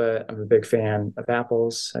you, but I'm a big fan of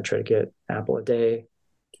apples. I try to get apple a day,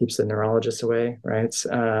 keeps the neurologists away, right? So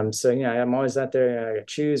I'm always out there. I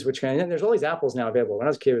choose which kind. And there's all these apples now available. When I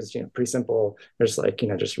was a kid, it was pretty simple. There's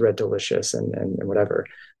just Red Delicious and whatever.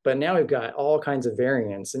 But now we've got all kinds of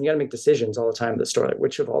variants, and you got to make decisions all the time at the store. Like,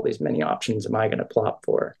 which of all these many options am I going to plop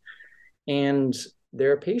for? And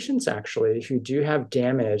there are patients actually who do have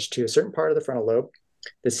damage to a certain part of the frontal lobe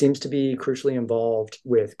that seems to be crucially involved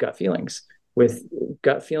with gut feelings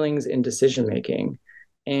in decision making.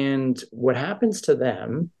 And what happens to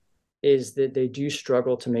them is that they do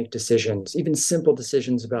struggle to make decisions, even simple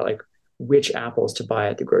decisions about like which apples to buy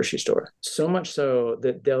at the grocery store. So much so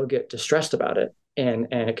that they'll get distressed about it, and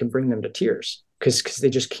it can bring them to tears because they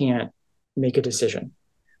just can't make a decision.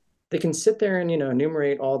 They can sit there and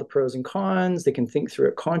enumerate all the pros and cons. They can think through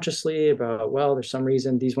it consciously about, well, there's some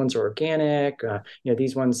reason these ones are organic.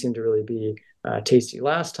 These ones seem to really be tasty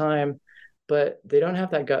last time. But they don't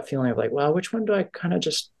have that gut feeling of like, well, which one do I kind of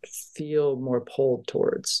just feel more pulled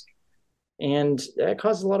towards? And that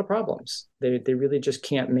causes a lot of problems. They really just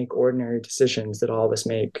can't make ordinary decisions that all of us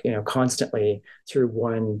make, constantly through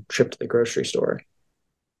one trip to the grocery store.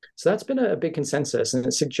 So that's been a big consensus. And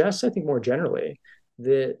it suggests, I think, more generally,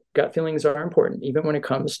 that gut feelings are important, even when it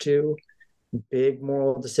comes to big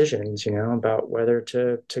moral decisions, about whether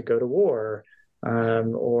to go to war,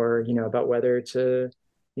 or, about whether to,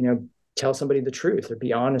 tell somebody the truth or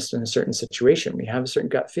be honest in a certain situation. We have a certain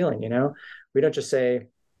gut feeling, we don't just say,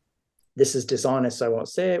 this is dishonest, so I won't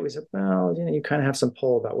say it. We say, well, you kind of have some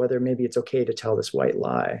pull about whether maybe it's okay to tell this white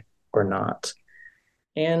lie or not.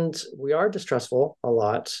 And we are distrustful a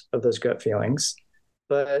lot of those gut feelings,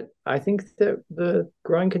 but I think that the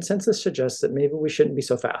growing consensus suggests that maybe we shouldn't be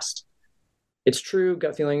so fast. It's true,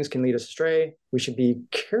 gut feelings can lead us astray. We should be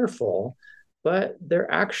careful, but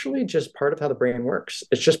they're actually just part of how the brain works.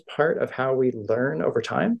 It's just part of how we learn over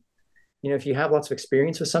time. If you have lots of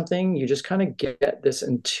experience with something, you just kind of get this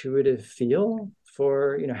intuitive feel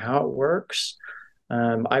for, how it works.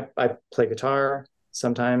 I play guitar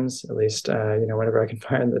sometimes, at least, whenever I can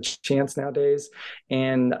find the chance nowadays.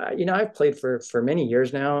 And, I've played for many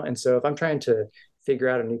years now. And so if I'm trying to figure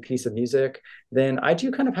out a new piece of music, then I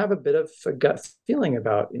do kind of have a bit of a gut feeling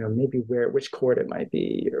about, maybe which chord it might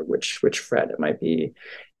be or which fret it might be.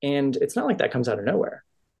 And it's not like that comes out of nowhere.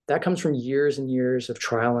 That comes from years and years of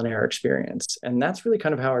trial and error experience. And that's really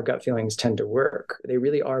kind of how our gut feelings tend to work. They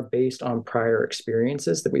really are based on prior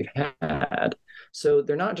experiences that we've had. So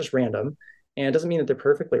they're not just random. And it doesn't mean that they're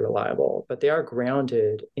perfectly reliable, but they are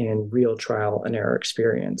grounded in real trial and error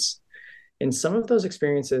experience. And some of those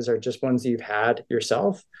experiences are just ones that you've had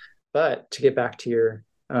yourself. But to get back to your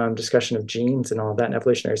discussion of genes and all of that in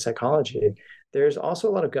evolutionary psychology, there's also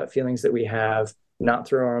a lot of gut feelings that we have not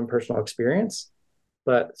through our own personal experience,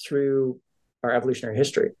 but through our evolutionary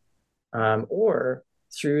history, or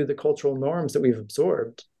through the cultural norms that we've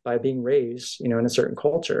absorbed by being raised, in a certain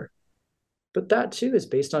culture. But that too is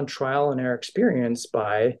based on trial and error experience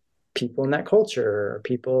by people in that culture,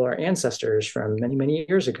 our ancestors from many, many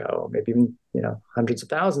years ago, maybe even, hundreds of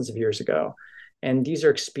thousands of years ago. And these are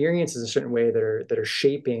experiences in a certain way that are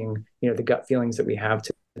shaping, the gut feelings that we have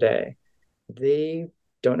today. They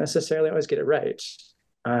don't necessarily always get it right.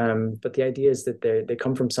 But the idea is that they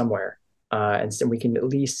come from somewhere. And so we can at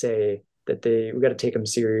least say that we got to take them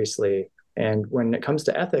seriously. And when it comes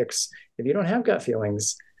to ethics, if you don't have gut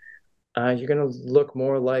feelings, you're going to look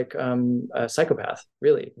more like a psychopath,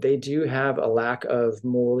 really. They do have a lack of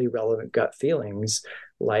morally relevant gut feelings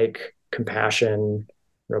like compassion,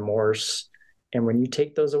 remorse. And when you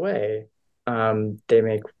take those away, they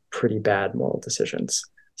make pretty bad moral decisions.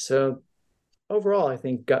 So overall, I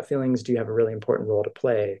think gut feelings do have a really important role to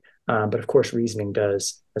play. But of course, reasoning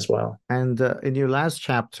does as well. And in your last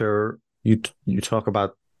chapter, you talk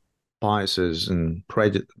about biases and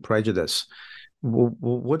prejudice.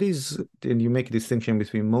 What is, and you make a distinction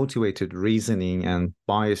between motivated reasoning and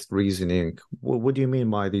biased reasoning. What do you mean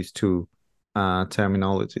by these two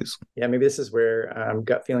terminologies? Yeah, maybe this is where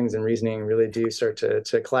gut feelings and reasoning really do start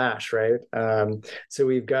to clash, right? So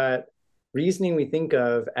we've got reasoning we think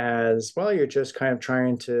of as, well, you're just kind of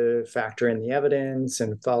trying to factor in the evidence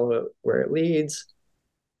and follow it where it leads.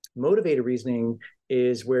 Motivated reasoning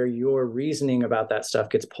is where your reasoning about that stuff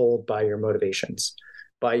gets pulled by your motivations,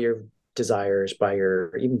 by your desires, by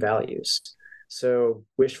your even values. So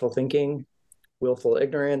wishful thinking, willful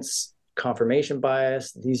ignorance, confirmation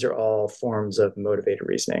bias, these are all forms of motivated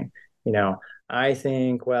reasoning. I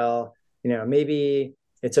think, well, maybe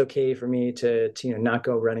it's okay for me to not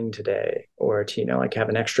go running today, or to like have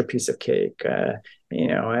an extra piece of cake.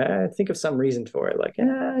 I think of some reason for it, like,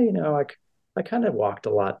 I kind of walked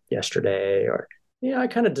a lot yesterday, or I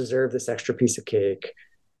kind of deserve this extra piece of cake.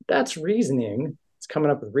 That's reasoning. It's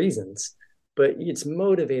coming up with reasons, but it's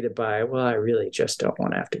motivated by, well, I really just don't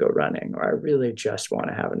want to have to go running, or I really just want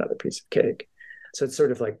to have another piece of cake. So it's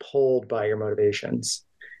sort of like pulled by your motivations.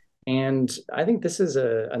 And I think this is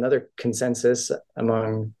another consensus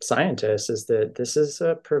among scientists, is that this is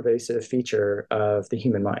a pervasive feature of the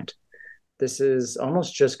human mind. This is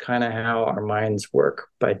almost just kind of how our minds work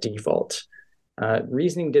by default.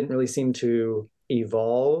 Reasoning didn't really seem to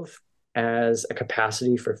evolve as a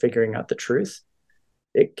capacity for figuring out the truth.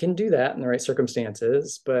 It can do that in the right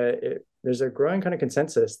circumstances, but there's a growing kind of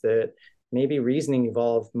consensus that maybe reasoning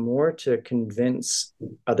evolved more to convince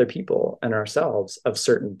other people and ourselves of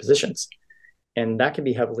certain positions. And that can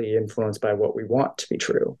be heavily influenced by what we want to be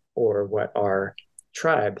true, or what our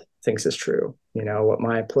tribe thinks is true, what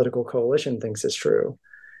my political coalition thinks is true.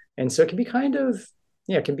 And so it can be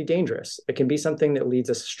it can be dangerous. It can be something that leads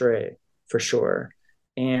us astray, for sure.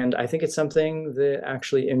 And I think it's something that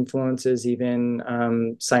actually influences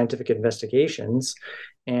even scientific investigations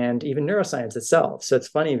and even neuroscience itself. So it's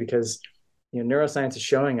funny because neuroscience is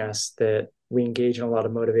showing us that we engage in a lot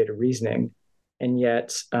of motivated reasoning, and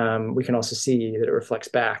yet we can also see that it reflects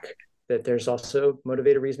back that there's also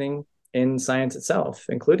motivated reasoning in science itself,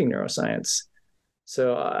 including neuroscience.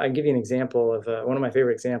 So I give you an example of one of my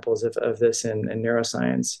favorite examples of this in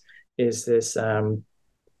neuroscience is this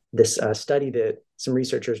study that some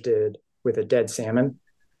researchers did with a dead salmon.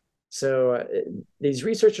 So these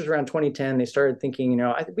researchers around 2010, they started thinking,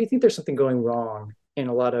 we think there's something going wrong in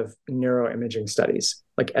a lot of neuroimaging studies,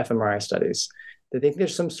 like fMRI studies. They think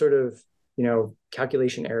there's some sort of,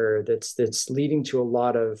 calculation error that's leading to a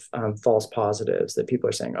lot of false positives, that people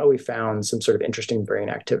are saying, oh, we found some sort of interesting brain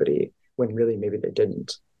activity, when really maybe they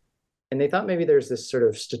didn't. And they thought maybe there's this sort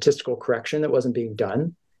of statistical correction that wasn't being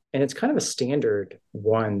done. And it's kind of a standard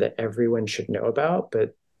one that everyone should know about,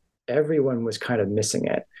 but everyone was kind of missing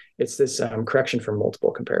it. It's this correction for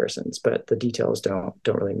multiple comparisons, but the details don't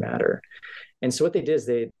really matter. And so what they did is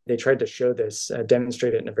they tried to show this,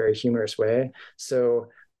 demonstrate it in a very humorous way. So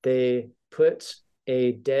they put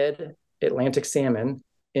a dead Atlantic salmon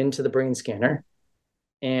into the brain scanner,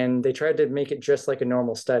 and they tried to make it just like a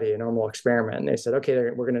normal study, a normal experiment. And they said, okay,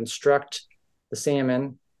 we're going to instruct the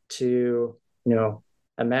salmon to,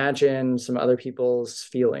 imagine some other people's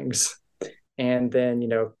feelings, and then,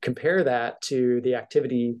 compare that to the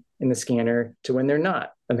activity in the scanner to when they're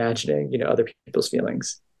not imagining, other people's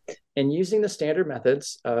feelings. And using the standard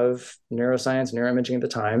methods of neuroscience, neuroimaging at the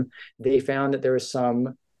time, they found that there was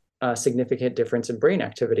some significant difference in brain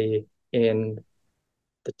activity in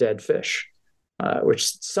the dead fish,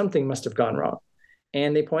 which something must have gone wrong.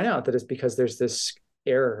 And they point out that it's because there's this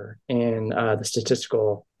error in the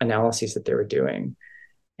statistical analyses that they were doing.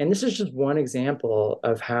 And this is just one example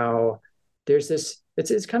of how there's this,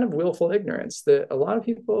 it's kind of willful ignorance that a lot of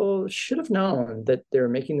people should have known that they were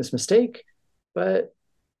making this mistake, but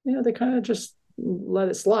they kind of just let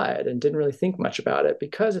it slide and didn't really think much about it,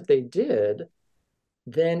 because if they did,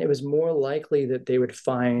 then it was more likely that they would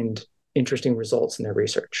find interesting results in their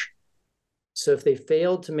research. So if they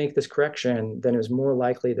failed to make this correction, then it was more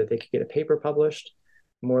likely that they could get a paper published,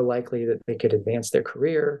 more likely that they could advance their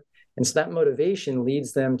career. And so that motivation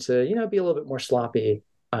leads them to, be a little bit more sloppy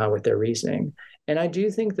with their reasoning. And I do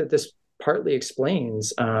think that this partly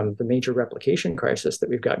explains the major replication crisis that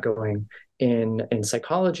we've got going in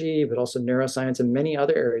psychology, but also neuroscience and many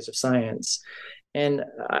other areas of science. And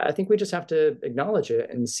I think we just have to acknowledge it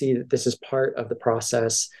and see that this is part of the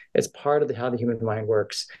process. It's part of how the human mind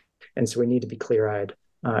works. And so we need to be clear-eyed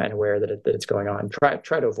and aware that it's going on.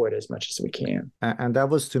 Try to avoid it as much as we can. And that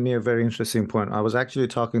was, to me, a very interesting point. I was actually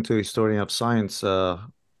talking to a historian of science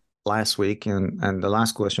last week, and the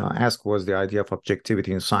last question I asked was the idea of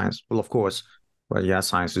objectivity in science. Well, of course,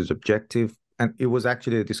 science is objective. And it was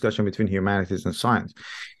actually a discussion between humanities and science,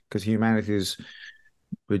 because humanities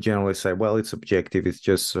would generally say, well, it's objective. It's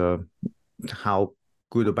just how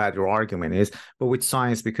good or bad your argument is. But with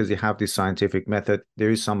science, because you have this scientific method, there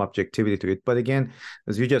is some objectivity to it. But again,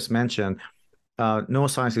 as you just mentioned, no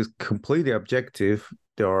science is completely objective.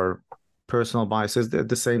 There are personal biases. At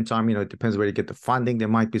the same time, it depends where you get the funding. There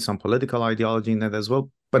might be some political ideology in that as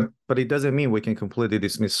well. But it doesn't mean we can completely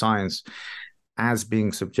dismiss science as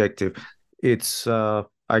being subjective. It's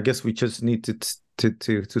I guess we just need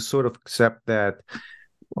to sort of accept that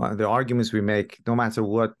the arguments we make, no matter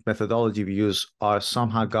what methodology we use, are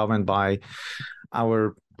somehow governed by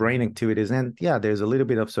our brain activities. And yeah, there's a little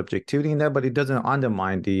bit of subjectivity in there, but it doesn't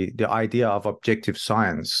undermine the idea of objective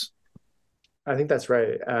science. I think that's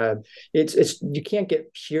right. It's you can't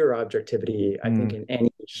get pure objectivity, I think, in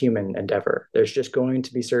any human endeavor. There's just going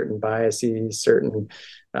to be certain biases, certain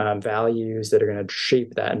values that are going to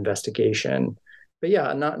shape that investigation. But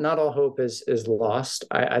yeah, not all hope is lost.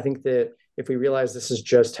 I think that if we realize this is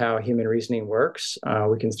just how human reasoning works,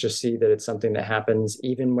 we can just see that it's something that happens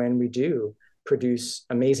even when we do produce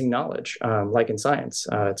amazing knowledge, like in science.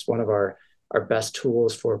 It's one of our best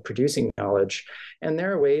tools for producing knowledge. And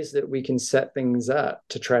there are ways that we can set things up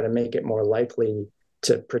to try to make it more likely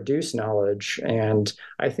to produce knowledge. And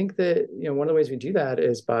I think that, one of the ways we do that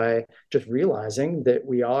is by just realizing that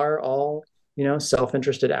we are all,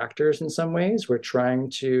 self-interested actors in some ways. We're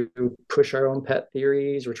trying to push our own pet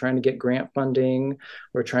theories. We're trying to get grant funding.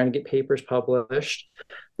 We're trying to get papers published.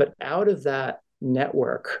 But out of that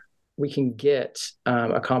network, we can get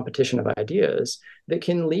a competition of ideas that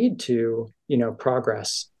can lead to,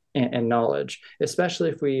 progress and knowledge, especially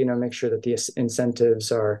if we, make sure that the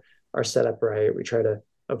incentives are set up right. We try to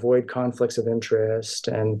avoid conflicts of interest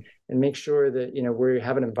and make sure that, we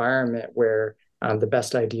have an environment where the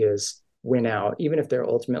best ideas win out, even if they're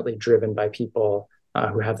ultimately driven by people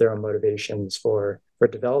who have their own motivations for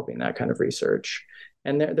developing that kind of research.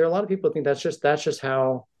 And there are a lot of people who think that's just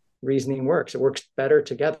how reasoning works. It works better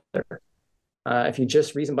together. If you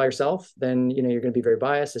just reason by yourself, then you're going to be very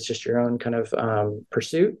biased. It's just your own kind of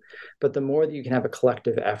pursuit. But the more that you can have a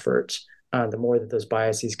collective effort, the more that those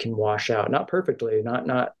biases can wash out. Not perfectly,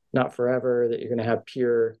 not forever. That you're going to have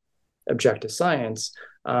pure objective science,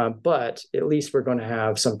 but at least we're going to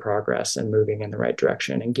have some progress and moving in the right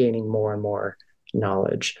direction and gaining more and more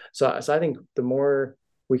knowledge. So I think the more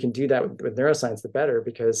we can do that with neuroscience, the better,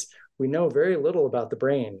 because we know very little about the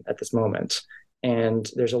brain at this moment. And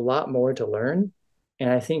there's a lot more to learn. And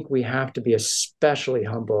I think we have to be especially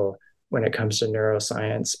humble when it comes to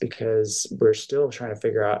neuroscience, because we're still trying to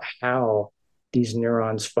figure out how these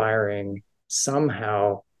neurons firing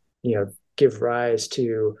somehow, give rise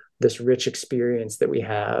to this rich experience that we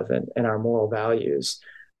have and our moral values.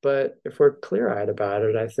 But if we're clear-eyed about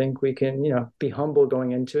it, I think we can, be humble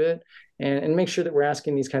going into it and make sure that we're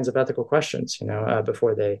asking these kinds of ethical questions,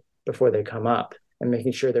 before they come up, and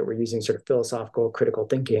making sure that we're using sort of philosophical, critical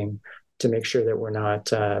thinking to make sure that we're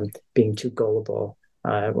not being too gullible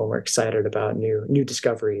when we're excited about new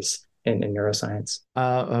discoveries in neuroscience.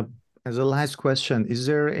 As a last question, is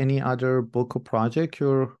there any other book or project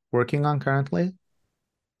you're working on currently?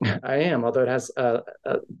 I am, although it has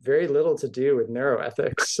very little to do with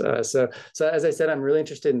neuroethics. So as I said, I'm really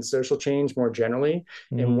interested in social change more generally.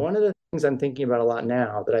 And one of the things I'm thinking about a lot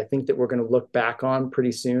now that I think that we're going to look back on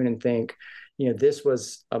pretty soon and think, this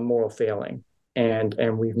was a moral failing, and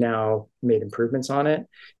we've now made improvements on it,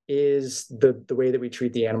 is the way that we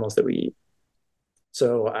treat the animals that we eat.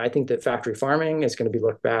 So I think that factory farming is going to be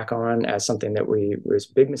looked back on as something that was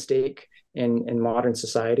a big mistake in modern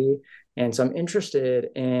society. And so I'm interested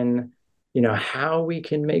in, how we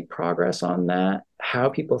can make progress on that, how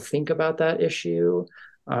people think about that issue,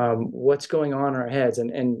 what's going on in our heads.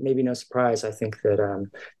 And maybe no surprise, I think that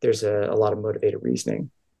there's a lot of motivated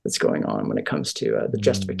reasoning that's going on when it comes to the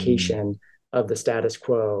justification of the status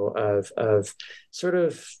quo of sort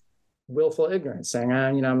of willful ignorance, saying,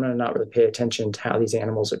 I'm going to not really pay attention to how these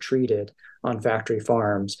animals are treated on factory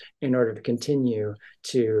farms in order to continue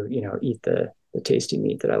to, eat the tasty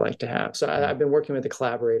meat that I like to have. So I've been working with a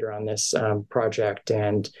collaborator on this project,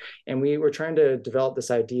 and we were trying to develop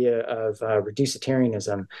this idea of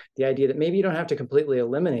reducitarianism, the idea that maybe you don't have to completely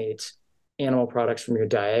eliminate animal products from your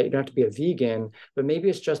diet. You don't have to be a vegan, but maybe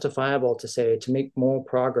it's justifiable to say, to make more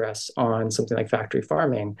progress on something like factory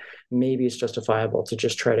farming, maybe it's justifiable to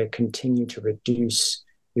just try to continue to reduce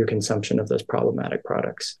your consumption of those problematic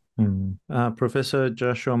products. Professor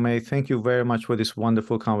Joshua May, thank you very much for this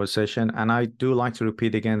wonderful conversation. And I do like to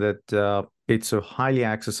repeat again that it's a highly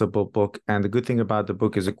accessible book. And the good thing about the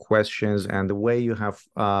book is the questions and the way you have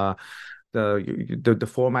the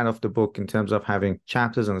format of the book in terms of having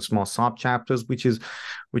chapters and small sub chapters,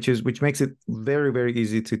 which makes it very, very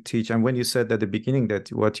easy to teach. And when you said at the beginning that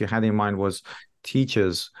what you had in mind was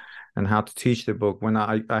teachers and how to teach the book, when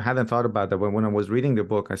I hadn't thought about that, when I was reading the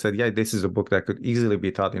book, I said, yeah, this is a book that could easily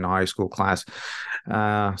be taught in a high school class,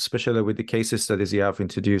 especially with the case studies you have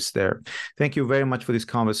introduced there. Thank you very much for this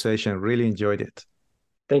conversation. Really enjoyed it.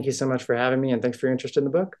 Thank you so much for having me, and thanks for your interest in the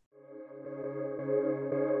book.